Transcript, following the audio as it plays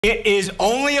It is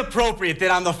only appropriate that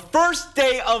on the first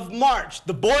day of March,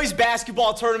 the boys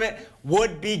basketball tournament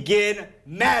would begin.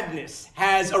 Madness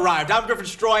has arrived. I'm Griffin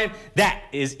Stroyan. That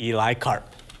is Eli Karp.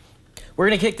 We're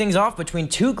going to kick things off between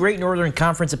two great Northern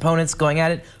Conference opponents going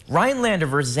at it. Rhinelander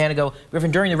versus Antigo.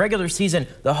 Griffin, during the regular season,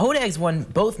 the Hodags won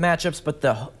both matchups, but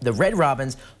the Red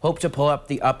Robins hope to pull up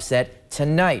the upset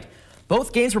tonight.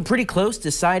 Both games were pretty close,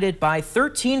 decided by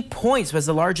 13 points was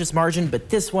the largest margin, but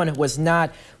this one was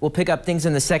not. We'll pick up things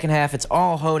in the second half. It's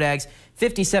all Hodags,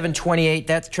 57-28.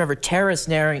 That's Trevor Terrace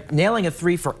nailing a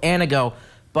three for Antigo,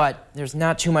 but there's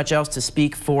not too much else to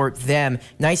speak for them.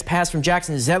 Nice pass from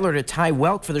Jackson Zedler to Ty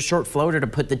Welk for the short floater to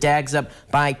put the Dags up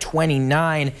by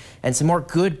 29. And some more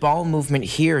good ball movement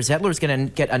here. Zedler's going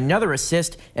to get another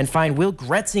assist and find Will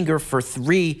Gretzinger for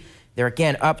three. They're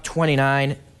again up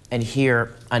 29. And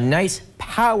here, a nice,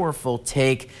 powerful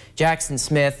take. Jackson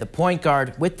Smith, the point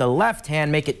guard, with the left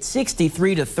hand, make it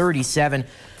 63-37.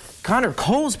 Connor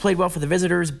Coles played well for the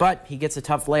visitors, but he gets a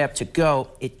tough layup to go.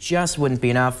 It just wouldn't be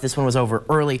enough. This one was over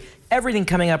early. Everything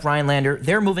coming up Rhinelander.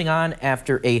 They're moving on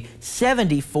after a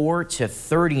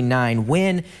 74-39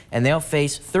 win, and they'll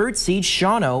face third seed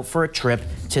Shawano for a trip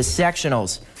to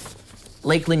sectionals.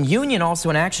 Lakeland Union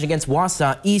also in action against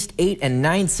Wausau East. 8 and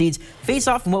 9 seeds face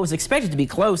off in what was expected to be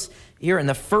close here in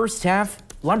the first half.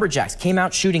 Lumberjacks came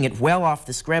out shooting it well off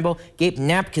the scramble. Gabe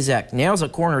Napkazek nails a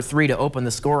corner three to open the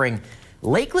scoring.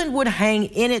 Lakeland would hang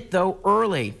in it though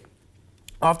early.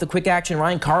 Off the quick action,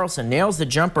 Ryan Carlson nails the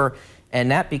jumper,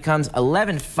 and that becomes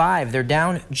 11-5. They're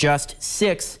down just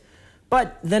 6.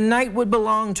 But the night would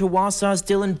belong to Wausau's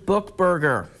Dylan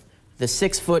Bookberger. The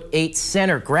 6'8"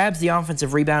 center grabs the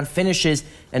offensive rebound, finishes,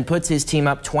 and puts his team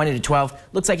up 20-12.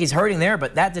 Looks like he's hurting there,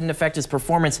 but that didn't affect his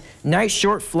performance. Nice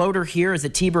short floater here as the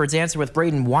T-Birds answer with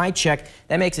Braden Wycheck.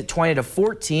 That makes it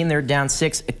 20-14. They're down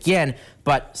 6 again,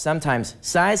 but sometimes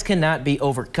size cannot be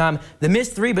overcome. The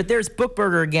missed three, but there's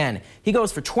Bookberger again. He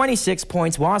goes for 26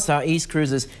 points. Wausau East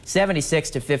cruises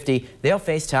 76-50. They'll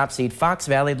face top seed Fox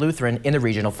Valley Lutheran in the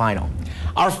regional final.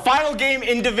 Our final game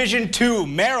in Division II,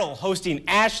 Merrill hosting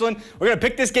Ashland. We're going to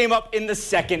pick this game up in the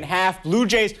second half. Blue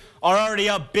Jays are already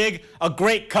up big. A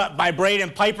great cut by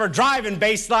Braden Piper. Driving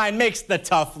baseline, makes the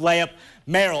tough layup.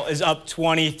 Merrill is up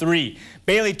 23.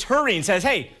 Bailey Tureen says,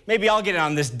 hey, maybe I'll get in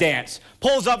on this dance.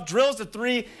 Pulls up, drills the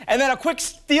three, and then a quick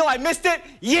steal. I missed it.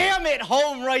 Yam it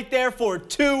home right there for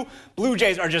 2. Blue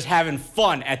Jays are just having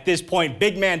fun at this point.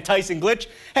 Big man Tyson Glitch,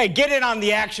 hey, get in on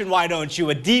the action, why don't you?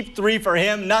 A deep three for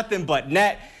him, nothing but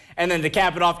net. And then to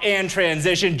cap it off and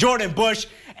transition, Jordan Bush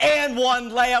and one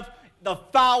layup. The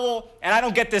foul, and I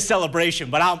don't get this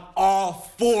celebration, but I'm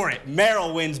all for it.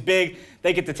 Merrill wins big.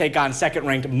 They get to take on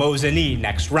second-ranked Mosinee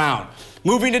next round.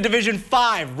 Moving to Division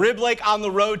 5, Rib Lake on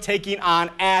the road taking on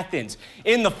Athens.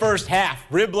 In the first half,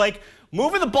 Rib Lake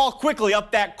moving the ball quickly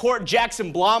up that court.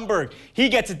 Jackson Blomberg, he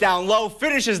gets it down low,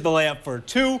 finishes the layup for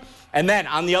 2. And then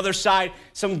on the other side,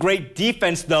 some great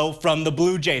defense, though, from the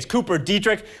Blue Jays. Cooper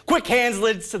Dietrich, quick hands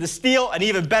leads to the steal, an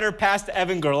even better pass to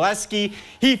Evan Gorleski.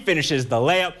 He finishes the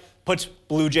layup, puts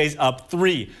Blue Jays up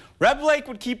 3. Reb Lake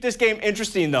would keep this game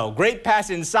interesting, though. Great pass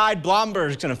inside.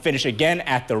 Blomberg's going to finish again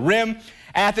at the rim.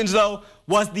 Athens, though,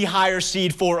 was the higher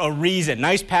seed for a reason.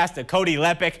 Nice pass to Cody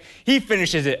Lepic. He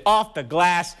finishes it off the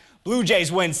glass. Blue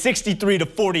Jays win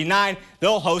 63-49.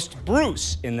 They'll host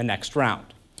Bruce in the next round.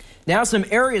 Now some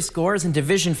area scores in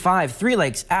Division 5. Three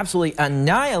Lakes absolutely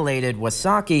annihilated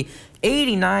Wasaki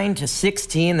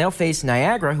 89-16. They'll face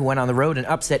Niagara, who went on the road and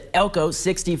upset Elko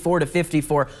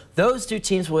 64-54. Those two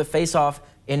teams will face off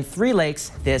in Three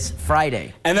Lakes this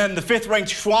Friday. And then the 5th-ranked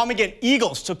Schwamigan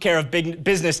Eagles took care of big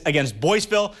business against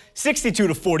Boyceville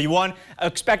 62-41.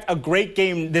 Expect a great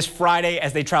game this Friday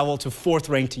as they travel to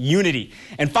 4th-ranked Unity.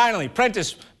 And finally,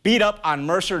 Prentice beat up on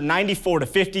Mercer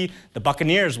 94-50. The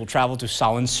Buccaneers will travel to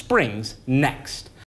Solon Springs next.